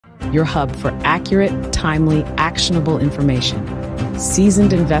your hub for accurate, timely, actionable information.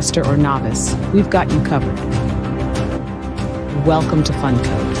 Seasoned investor or novice, we've got you covered. Welcome to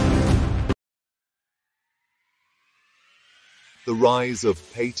Fundcode. The rise of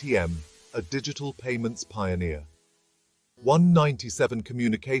Paytm, a digital payments pioneer. 197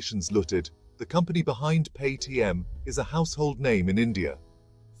 Communications Ltd, the company behind Paytm, is a household name in India.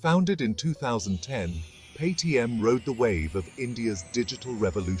 Founded in 2010, Paytm rode the wave of India's digital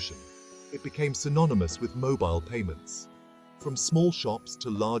revolution. It became synonymous with mobile payments. From small shops to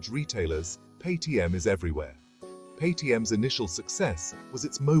large retailers, Paytm is everywhere. Paytm's initial success was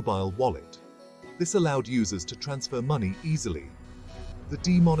its mobile wallet. This allowed users to transfer money easily. The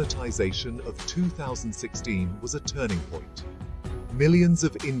demonetization of 2016 was a turning point. Millions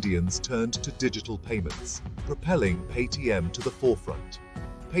of Indians turned to digital payments, propelling Paytm to the forefront.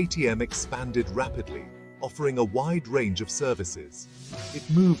 Paytm expanded rapidly, offering a wide range of services. It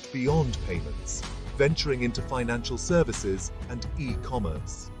moved beyond payments, venturing into financial services and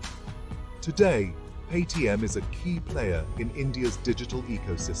e-commerce. Today, Paytm is a key player in India's digital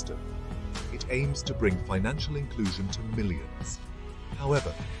ecosystem. It aims to bring financial inclusion to millions.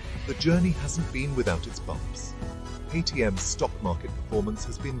 However, the journey hasn't been without its bumps. Paytm's stock market performance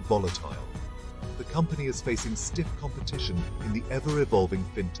has been volatile. The company is facing stiff competition in the ever-evolving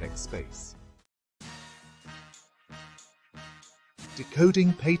fintech space.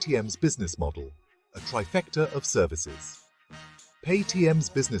 Decoding Paytm's business model, a trifecta of services. Paytm's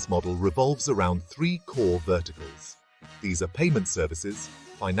business model revolves around three core verticals. These are payment services,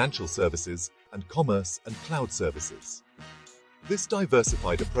 financial services, and commerce and cloud services. This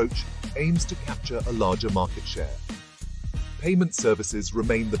diversified approach aims to capture a larger market share. Payment services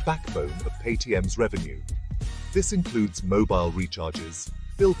remain the backbone of Paytm's revenue. This includes mobile recharges,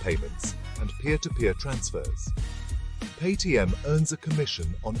 bill payments, and peer-to-peer transfers. Paytm earns a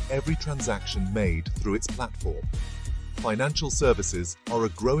commission on every transaction made through its platform. Financial services are a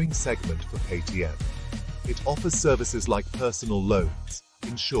growing segment for Paytm. It offers services like personal loans,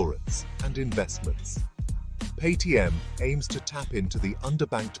 insurance, and investments. Paytm aims to tap into the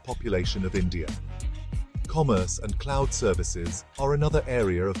underbanked population of India. Commerce and cloud services are another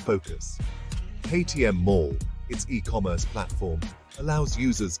area of focus. Paytm Mall, its e-commerce platform, allows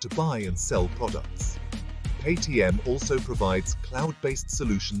users to buy and sell products. Paytm also provides cloud-based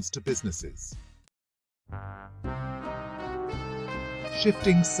solutions to businesses.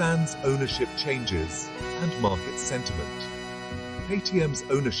 Shifting sands ownership changes and market sentiment. Paytm's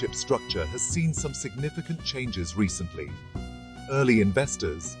ownership structure has seen some significant changes recently. Early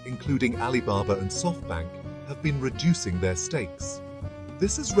investors, including Alibaba and SoftBank, have been reducing their stakes.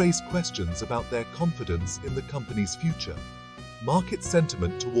 This has raised questions about their confidence in the company's future. Market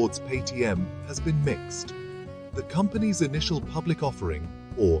sentiment towards Paytm has been mixed. The company's initial public offering,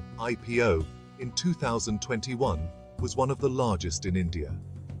 or IPO, in 2021 was one of the largest in India.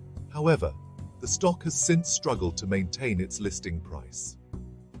 However, the stock has since struggled to maintain its listing price.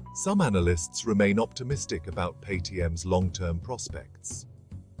 Some analysts remain optimistic about Paytm's long-term prospects.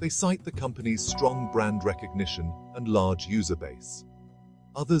 They cite the company's strong brand recognition and large user base.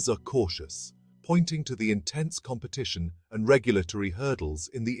 Others are cautious, pointing to the intense competition and regulatory hurdles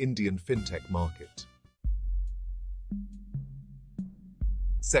in the Indian fintech market.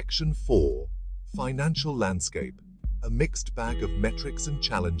 Section 4. Financial Landscape, a mixed bag of metrics and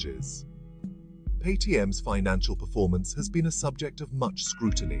challenges. Paytm's financial performance has been a subject of much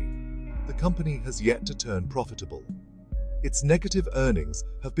scrutiny. The company has yet to turn profitable. Its negative earnings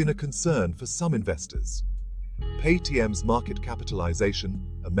have been a concern for some investors. Paytm's market capitalization,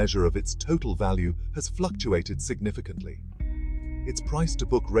 a measure of its total value, has fluctuated significantly. Its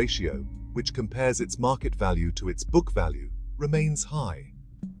price-to-book ratio, which compares its market value to its book value, remains high.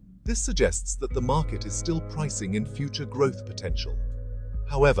 This suggests that the market is still pricing in future growth potential.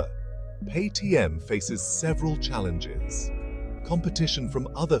 However, Paytm faces several challenges. Competition from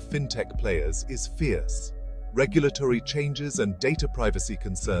other fintech players is fierce. Regulatory changes and data privacy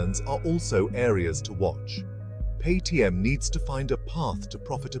concerns are also areas to watch. Paytm needs to find a path to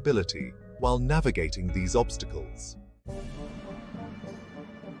profitability while navigating these obstacles.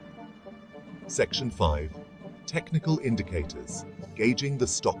 Section 5. Technical Indicators, Gauging the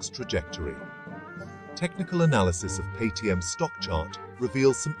Stock's Trajectory. Technical analysis of Paytm's stock chart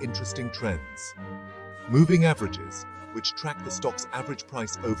reveals some interesting trends. Moving averages, which track the stock's average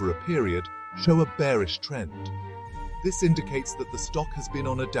price over a period, show a bearish trend. This indicates that the stock has been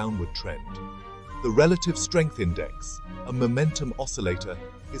on a downward trend. The Relative Strength Index, a momentum oscillator,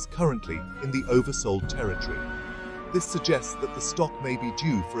 is currently in the oversold territory. This suggests that the stock may be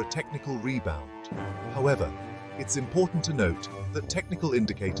due for a technical rebound. However, It's important to note that technical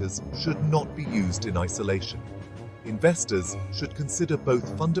indicators should not be used in isolation. Investors should consider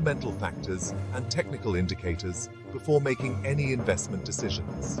both fundamental factors and technical indicators before making any investment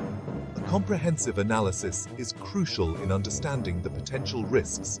decisions. A comprehensive analysis is crucial in understanding the potential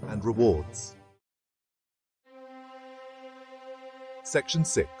risks and rewards. Section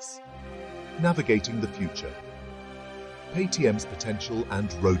 6. Navigating the future. Paytm's potential and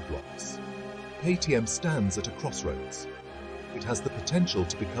roadblocks. Paytm stands at a crossroads. It has the potential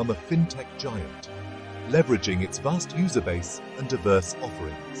to become a fintech giant, leveraging its vast user base and diverse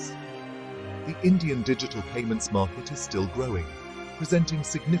offerings. The Indian digital payments market is still growing, presenting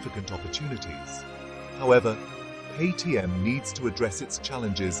significant opportunities. However, Paytm needs to address its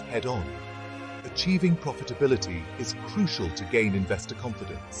challenges head-on. Achieving profitability is crucial to gain investor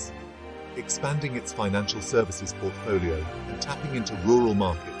confidence. Expanding its financial services portfolio and tapping into rural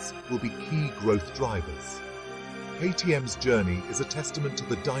markets will be key growth drivers. Paytm's journey is a testament to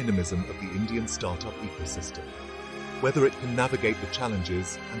the dynamism of the Indian startup ecosystem. Whether it can navigate the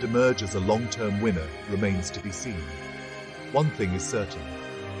challenges and emerge as a long-term winner remains to be seen. One thing is certain: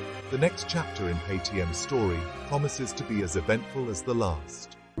 the next chapter in Paytm's story promises to be as eventful as the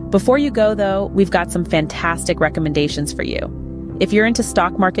last. Before you go, though, we've got some fantastic recommendations for you. If you're into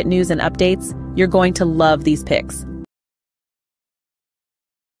stock market news and updates, you're going to love these picks.